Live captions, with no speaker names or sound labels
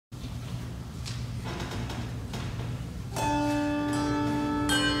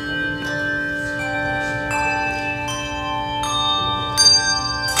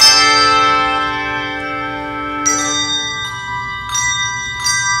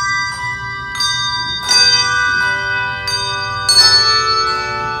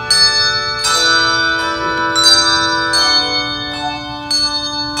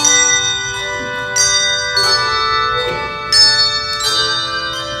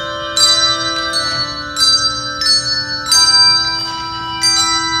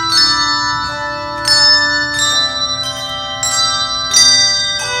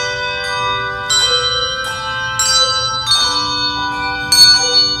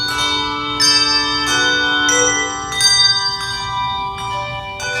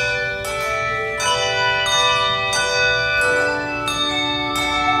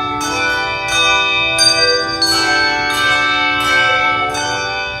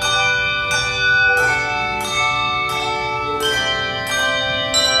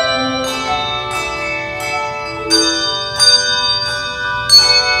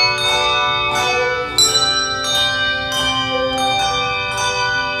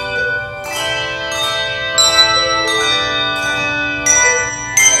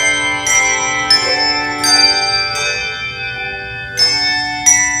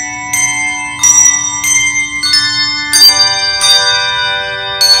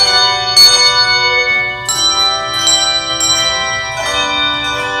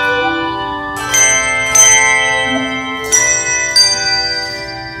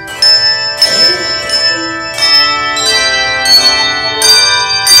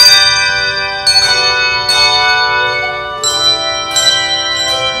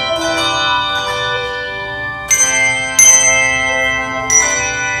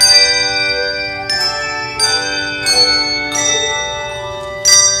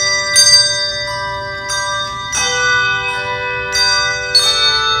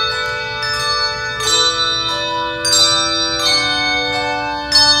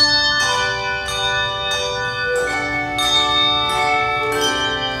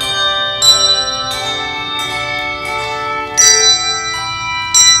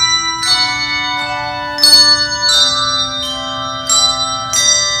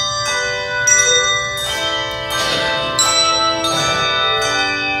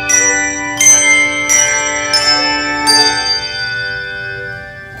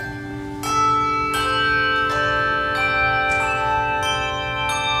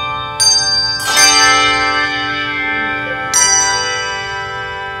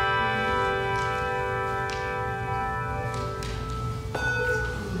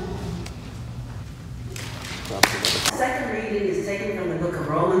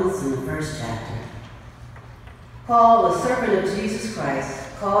first chapter. Paul, a servant of Jesus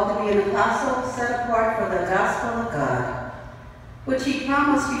Christ, called to be an apostle, set apart for the gospel of God, which he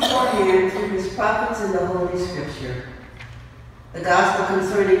promised beforehand through his prophets in the Holy Scripture. The gospel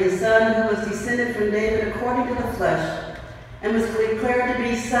concerning his Son, who was descended from David according to the flesh, and was declared to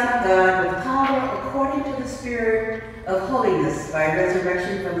be Son of God with power according to the Spirit of holiness by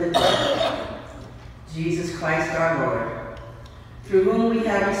resurrection from the dead. Jesus Christ our Lord, through whom we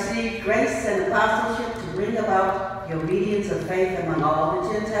have received grace and apostleship to bring about the obedience of faith among all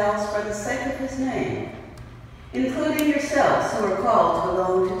the Gentiles for the sake of his name, including yourselves who are called to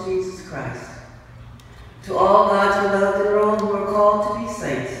belong to Jesus Christ. To all God's beloved in Rome who are called to be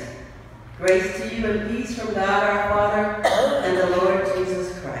saints, grace to you and peace from God our Father and the Lord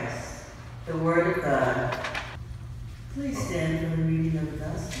Jesus Christ. The Word of God. Please stand for the reading of the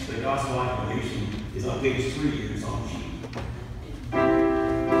Gospel. The Gospel acclamation is on page 3 in the song sheet.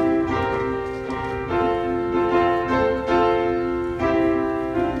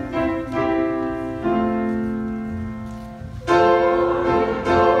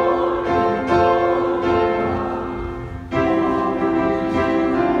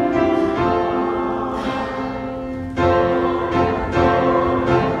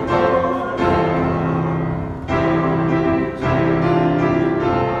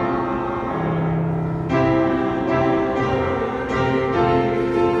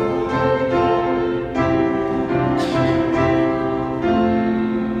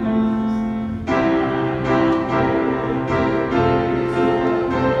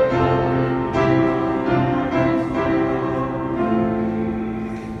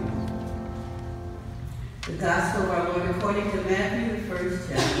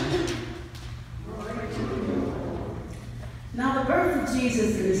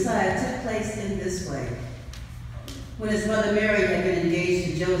 When his mother Mary had been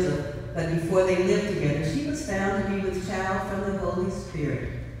engaged to Joseph, but before they lived together, she was found to be with child from the Holy Spirit.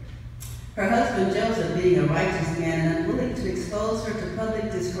 Her husband Joseph, being a righteous man and unwilling to expose her to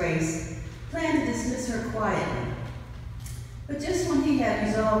public disgrace, planned to dismiss her quietly. But just when he had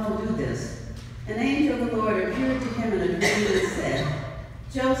resolved to do this, an angel of the Lord appeared to him in a dream and said,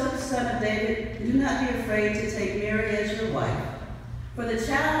 "Joseph, son of David, do not be afraid to take Mary as your wife, for the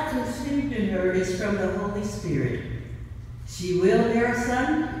child conceived in her is from the Holy Spirit. She will bear a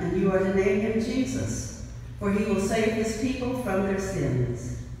son, and you are to name him Jesus, for he will save his people from their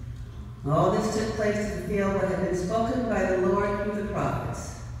sins." All this took place to fulfill what had been spoken by the Lord through the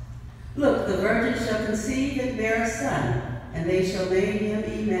prophets. "Look, the virgin shall conceive and bear a son, and they shall name him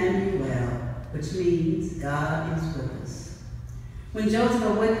Emmanuel," which means God is with us. When Joseph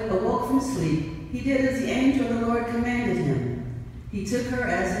awoke from sleep, he did as the angel of the Lord commanded him. He took her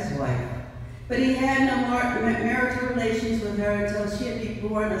as his wife. But he had no more marital relations with her until she had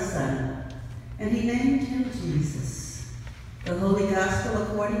born a son, and he named him Jesus. The Holy Gospel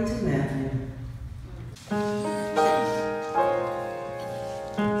according to Matthew.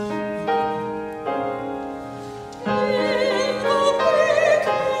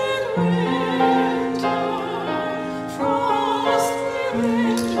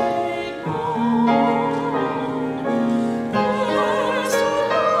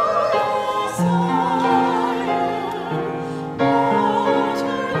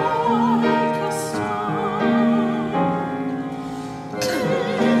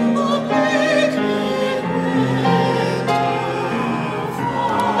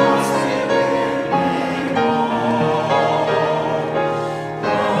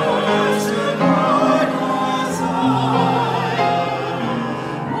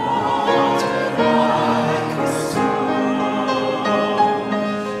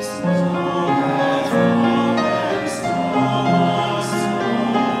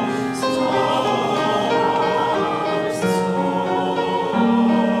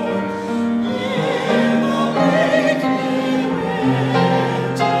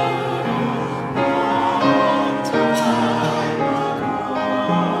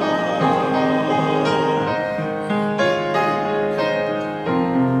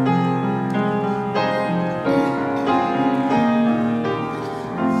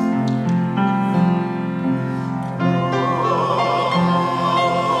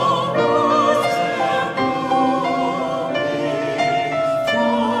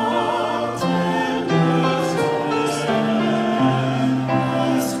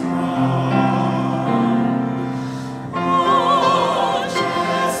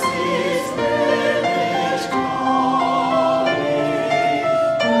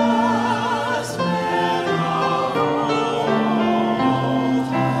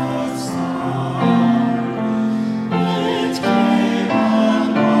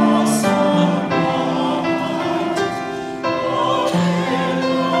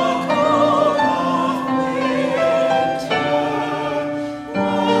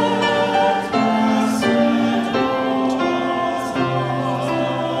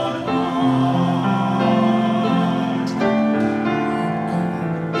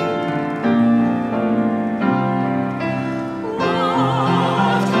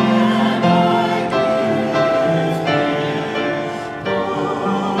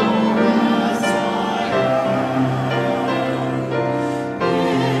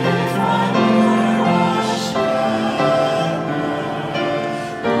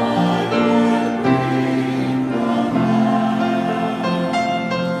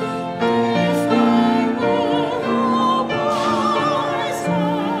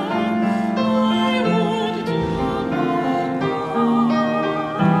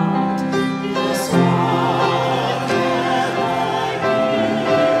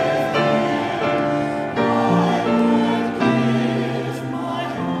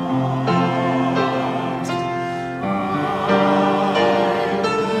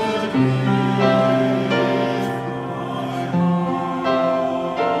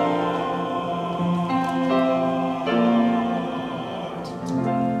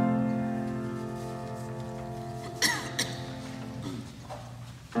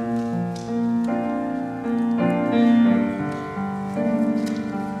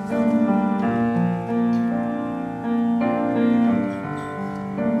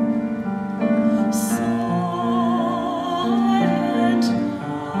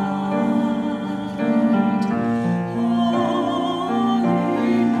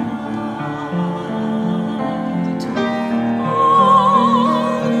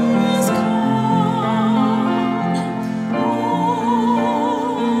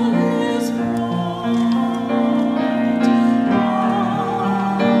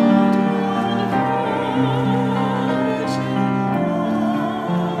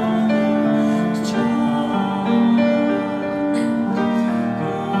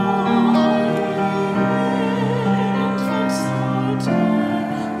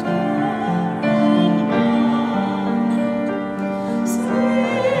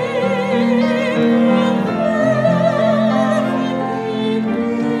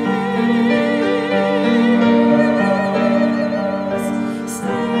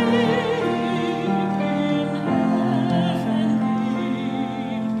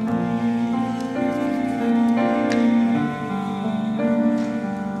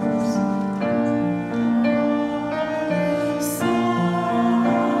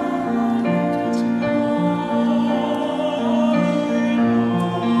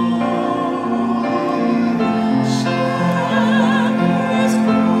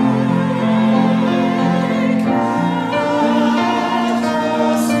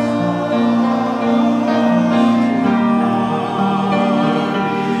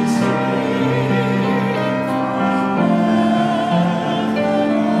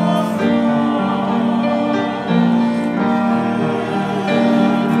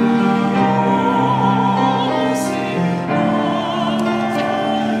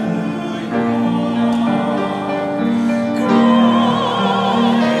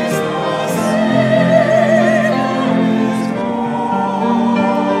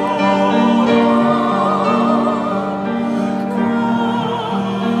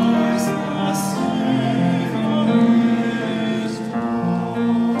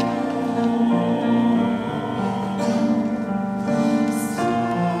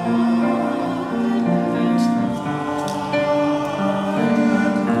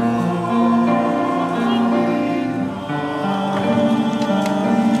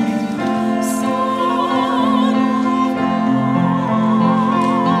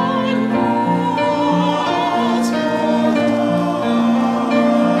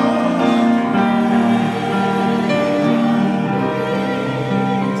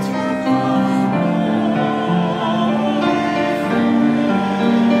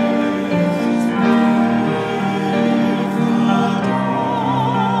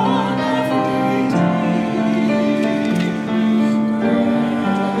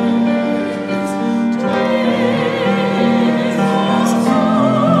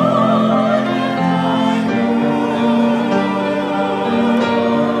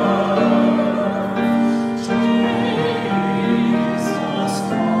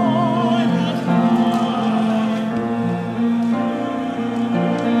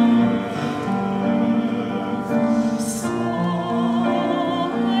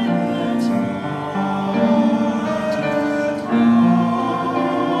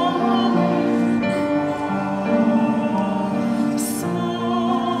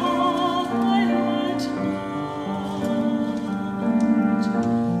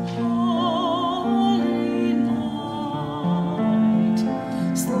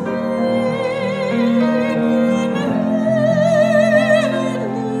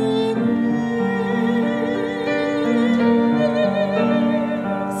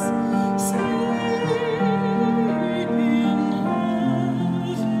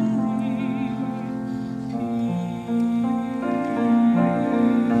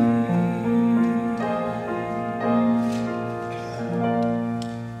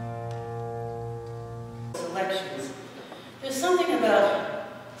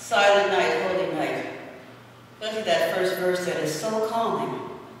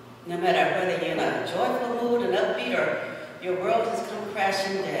 a joyful mood and upbeat, or your world has come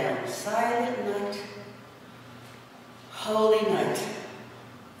crashing down. Silent night, holy night.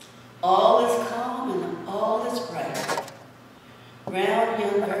 All is calm and all is bright. Round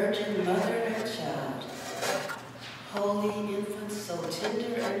young virgin, mother and child. Holy infant, so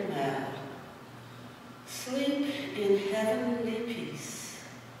tender and mild. Sleep in heavenly peace.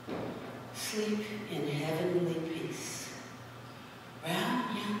 Sleep in heavenly peace.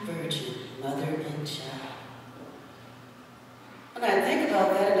 Round young virgin, mother and child. When I think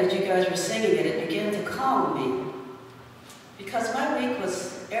about that, and as you guys were singing it, it began to calm me. Because my week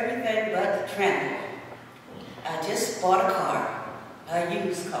was everything but tranquil. I just bought a car, a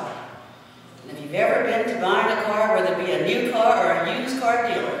used car. And if you've ever been to buying a car, whether it be a new car or a used car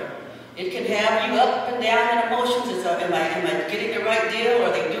dealer, it can have you up and down in emotions. Am I getting the right deal?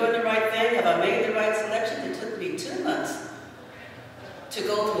 Are they doing the right thing? Have I made the right selection? It took me 2 months to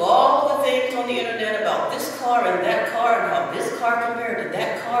go through all the things on the internet about this car and how this car compared to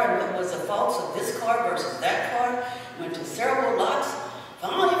that car and what was the faults of this car versus that car. Went to several lots.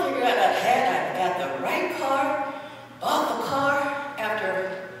 Finally figured out I got the right car, bought the car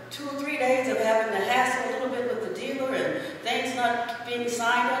after 2 or 3 days of having to hassle a little bit with the dealer and things not being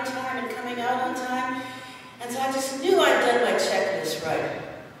signed on time and coming out on time. And so I just knew I'd done my checklist right.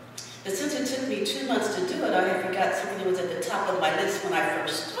 But since it took me 2 months to do it, I had forgot something that was at the top of my list when I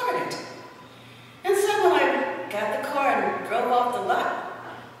first started. And so when I got the car and drove off the lot,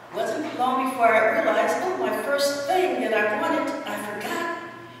 it wasn't long before I realized, oh, my first thing that I wanted, I forgot.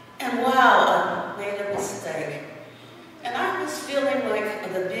 And wow, I made a mistake. And I was feeling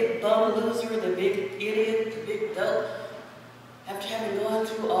like the big bum loser, the big idiot, the big dope. After having gone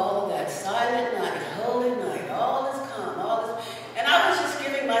through all of that silent night, holy night, all is calm, all is... And I was just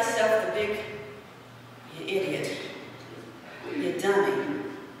giving myself the big, you idiot, you dummy.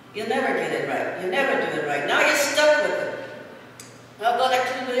 You'll never get it right. You'll never do it right. Now you're stuck with it. I'll go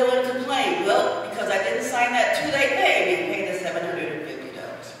back to the bill and complain. Well, because I didn't sign that 2-day pay, and pay the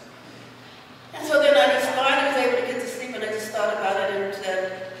 $750. And so then I just finally was able to get to sleep, and I just thought about it,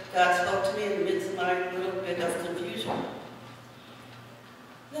 and God spoke to me in the midst of my little bit of confusion.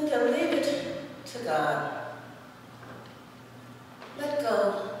 Then to leave it to God. Let go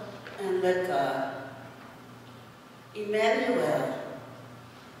and let God. Emmanuel,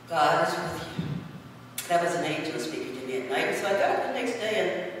 God is with you. That was an angel speaking to me at night. And so I got up the next day and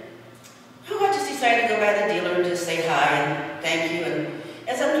I just decided to go by the dealer and just say hi and thank you. And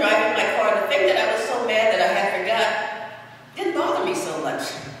as I'm driving my car, the thing that I was so mad that I had forgot didn't bother me so much.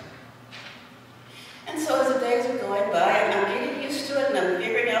 And so as the days are going by, and I'm getting used to it, and I'm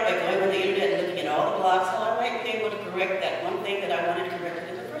figuring out by going on the internet and looking at all the blogs how I might be able to correct that one thing that I wanted corrected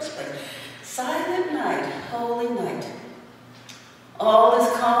in the first place. Silent night, holy night. All is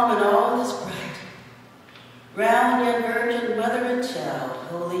calm and all is bright. Round young virgin, mother and child,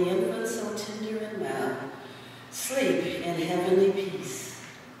 holy infant, so tender and mild. Sleep in heavenly peace.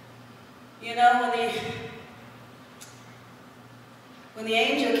 You know, when the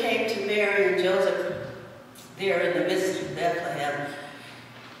angel came to Mary and Joseph there in the midst of Bethlehem,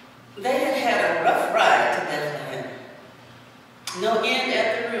 they had had a rough ride to Bethlehem. No inn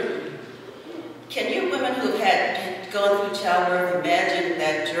at the room. Can you women who have had gone through childbirth imagine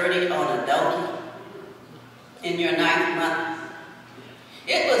that journey on a donkey in your 9th month?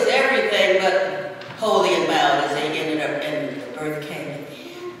 It was everything but holy and mild as they ended up and the birth came. And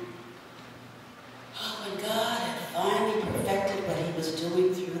then, when God had finally perfected what he was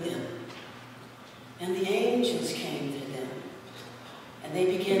doing through them, and the angels came to them, and they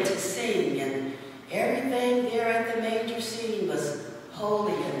began to sing, and everything there at the manger scene was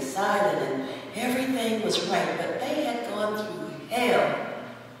holy and silent, and everything was right, but they had gone through hell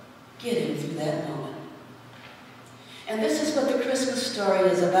getting through that moment. And this is what the Christmas story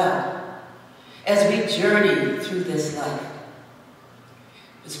is about as we journey through this life.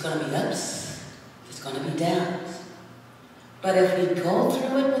 There's going to be ups, there's going to be downs. But if we go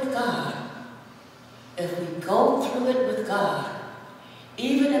through it with God,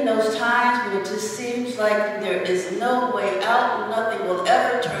 even in those times when it just seems like there is no way out, nothing will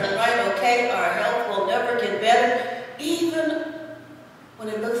ever turn right, okay, our health will never get better, even when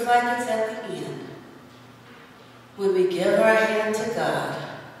it looks like it's at the end, when we give our hand to God,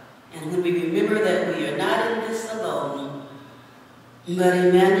 and when we remember that we are not in this alone, but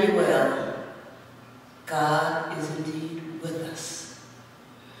Emmanuel, God is indeed with us.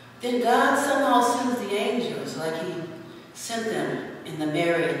 Then God somehow sends the angels like he sent them in the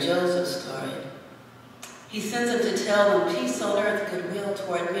Mary and Joseph story. He sends them to tell them peace on earth, goodwill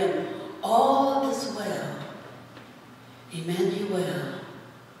toward men. All is well. Emmanuel,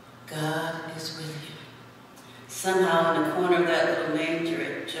 God is with you. Somehow in the corner of that little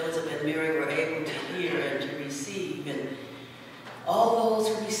manger, Joseph and Mary were able to hear and to receive. And all those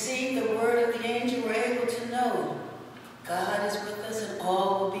who received the word of the angel were able to know God is with us and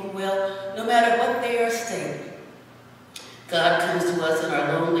all will be well, no matter what they are saying. God comes to us in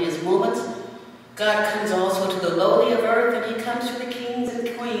our loneliest moments. God comes also to the lowly of earth, and he comes to the kings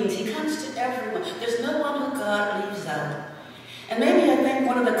and queens. He comes to everyone. There's no one who God leaves out. And maybe I think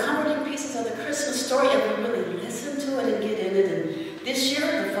one of the comforting pieces of the Christmas story, if we really listen to it and get in it, and this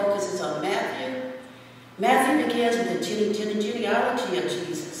year the focus is on Matthew. Matthew begins with the genealogy of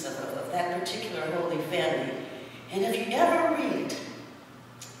Jesus, of that particular holy family. And if you ever read,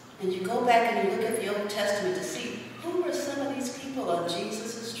 and you go back and you look at the Old Testament to see who were some of these people on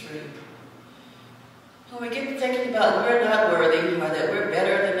Jesus' tree, when we get thinking about we're not worthy, or that we're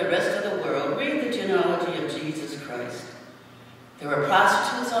better than the rest of the world, read the genealogy of Jesus Christ. There were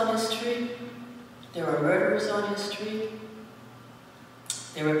prostitutes on his tree. There were murderers on his tree.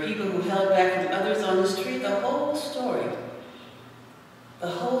 There were people who held back from others on his tree. The whole story,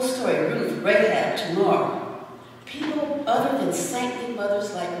 Ruth, Rahab, Tamar, people other than saintly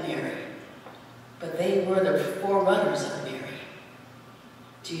mothers like Mary, but they were the forerunners of Mary.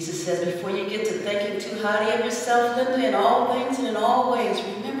 Jesus says, before you get to thinking too highly of yourself, Linda, in all things and in all ways,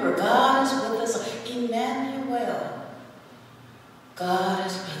 remember, God is with us. Emmanuel. God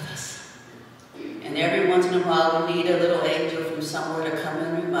is with us. And every once in a while, we need a little angel from somewhere to come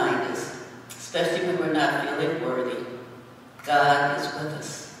and remind us, especially when we're not feeling worthy. God is with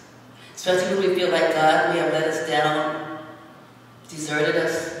us. Especially when we feel like God may have let us down, deserted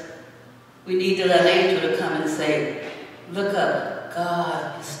us. We need that angel to come and say, look up.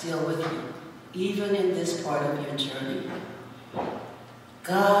 God is still with you, even in this part of your journey.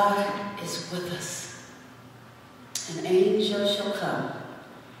 God is with us. An angel shall come.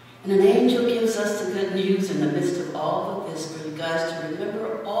 And an angel gives us the good news in the midst of all of this for you guys to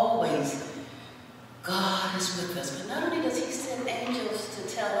remember always, God is with us. But not only does he send angels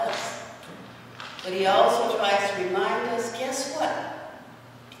to tell us, but he also tries to remind us, guess what?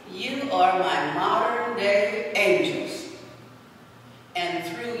 You are my modern day angels. And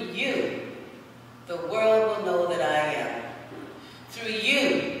through you, the world will know that I am. Through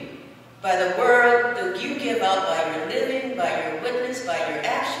you, by the word that you give out, by your living, by your witness, by your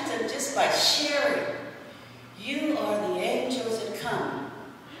actions, and just by sharing, you are the angels that come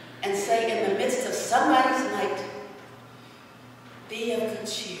and say in the midst of somebody's night, be of good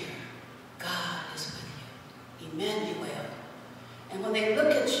cheer. God is with you. Emmanuel. And when they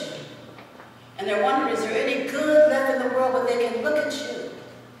look at you, and they're wondering, is there any good left in the world? But they can look at you,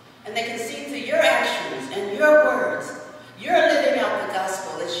 and they can see through your actions and your words, you're living out the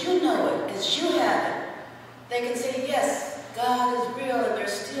gospel as you know it, as you have it. They can say, yes, God is real, and there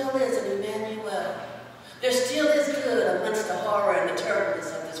still is an Emmanuel. There still is good amongst the horror and the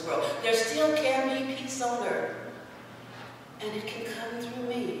terribleness of this world. There still can be peace on earth. And it can come through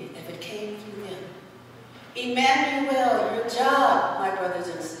me if it came through them. Emmanuel, your job, my brothers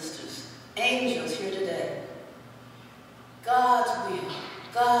and sisters, angels here today. God's will,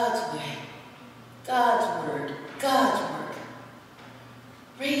 God's way, God's word, God's work.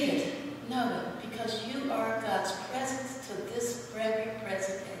 Read it, know it, because you are God's presence to this very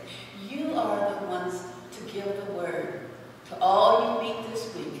present day. You are the ones to give the word to all you meet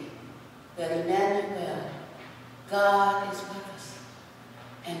this week, that Emmanuel, God is with us.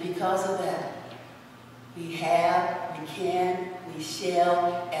 And because of that, we have, we can, we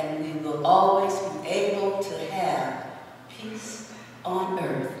shall, and we will always be able to have peace on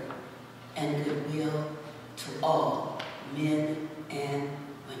earth and goodwill to all men and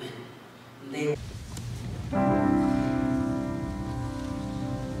women. They